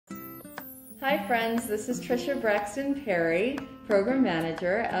Hi friends, this is Tricia Braxton Perry, Program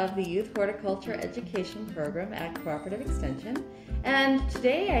Manager of the Youth Horticulture Education Program at Cooperative Extension. And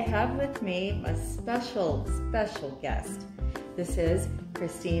today I have with me a special guest. This is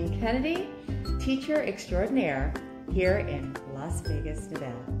Christine Kennedy, Teacher Extraordinaire here in Las Vegas,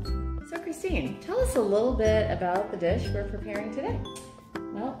 Nevada. So Christine, tell us a little bit about the dish we're preparing today.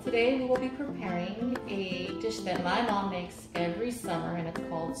 Well, today we will be preparing a dish that my mom makes every summer, and it's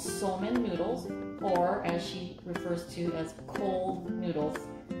called Somen Noodles, or as she refers to as cold noodles,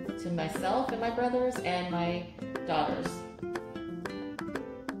 to myself and my brothers and my daughters.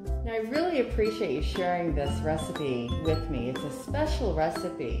 Now, I really appreciate you sharing this recipe with me. It's a special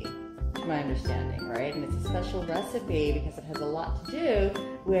recipe, to my understanding, right? And it's a special recipe because it has a lot to do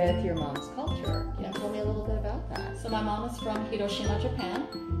with your mom's culture. Can you tell me a little bit about that? So my mom is from Hiroshima, Japan,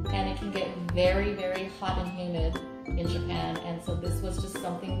 and it can get very, very hot and humid in Japan, and so this was just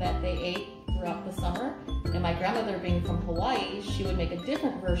something that they ate throughout the summer. And my grandmother, being from Hawaii, she would make a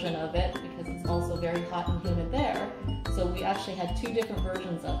different version of it because it's also very hot and humid there. So we actually had two different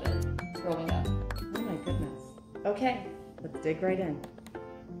versions of it growing up. Oh my goodness. Okay, let's dig right in.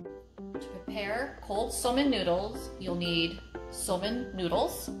 To prepare cold somen noodles, you'll need somen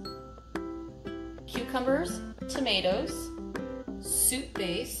noodles, cucumbers, tomatoes, soup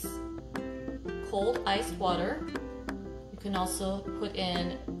base, cold iced water. You can also put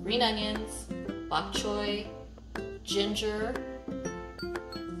in green onions, bok choy, ginger,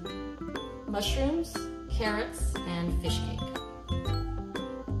 mushrooms, carrots, and fish cake.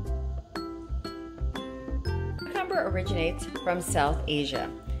 Cucumber originates from South Asia.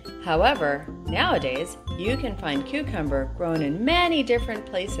 However, nowadays, you can find cucumber grown in many different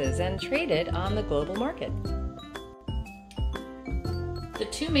places and traded on the global market. The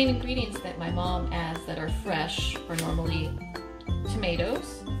two main ingredients that my mom adds that are fresh are normally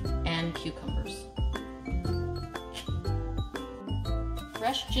tomatoes and cucumbers.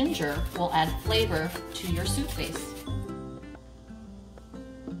 Fresh ginger will add flavor to your soup base.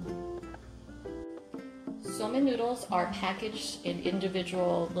 Somen noodles are packaged in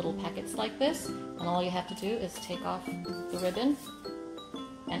individual little packets like this, and all you have to do is take off the ribbon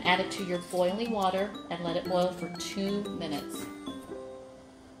and add it to your boiling water and let it boil for 2 minutes.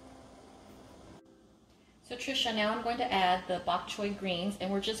 So Tricia, now I'm going to add the bok choy greens,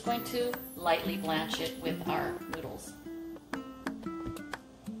 and we're just going to lightly blanch it with our noodles.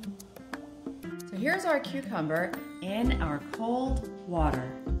 So here's our cucumber in our cold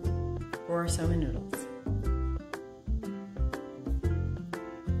water for somen noodles.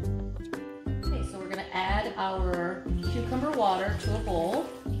 Add our cucumber water to a bowl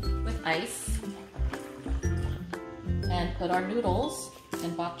with ice and put our noodles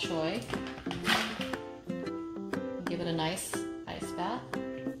and bok choy and give it a nice ice bath.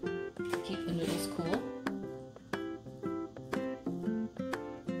 Keep the noodles cool.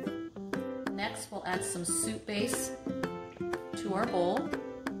 Next, we'll add some soup base to our bowl.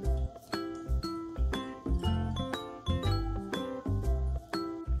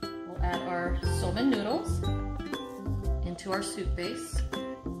 Our somen noodles into our soup base.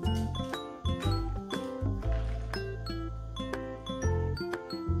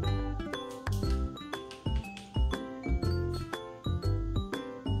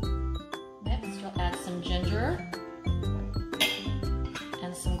 Next, you'll add some ginger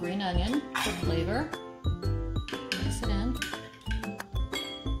and some green onion for flavor. Mix it in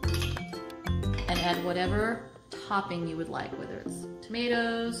and add whatever topping you would like, whether it's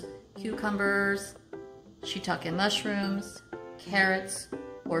tomatoes, cucumbers, shiitake mushrooms, carrots,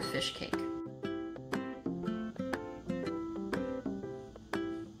 or fish cake.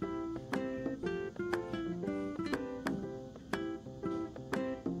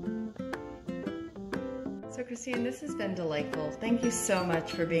 So Christine, this has been delightful. Thank you so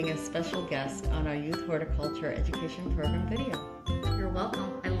much for being a special guest on our Youth Horticulture Education Program video. You're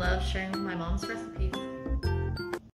welcome. I love sharing my mom's recipes.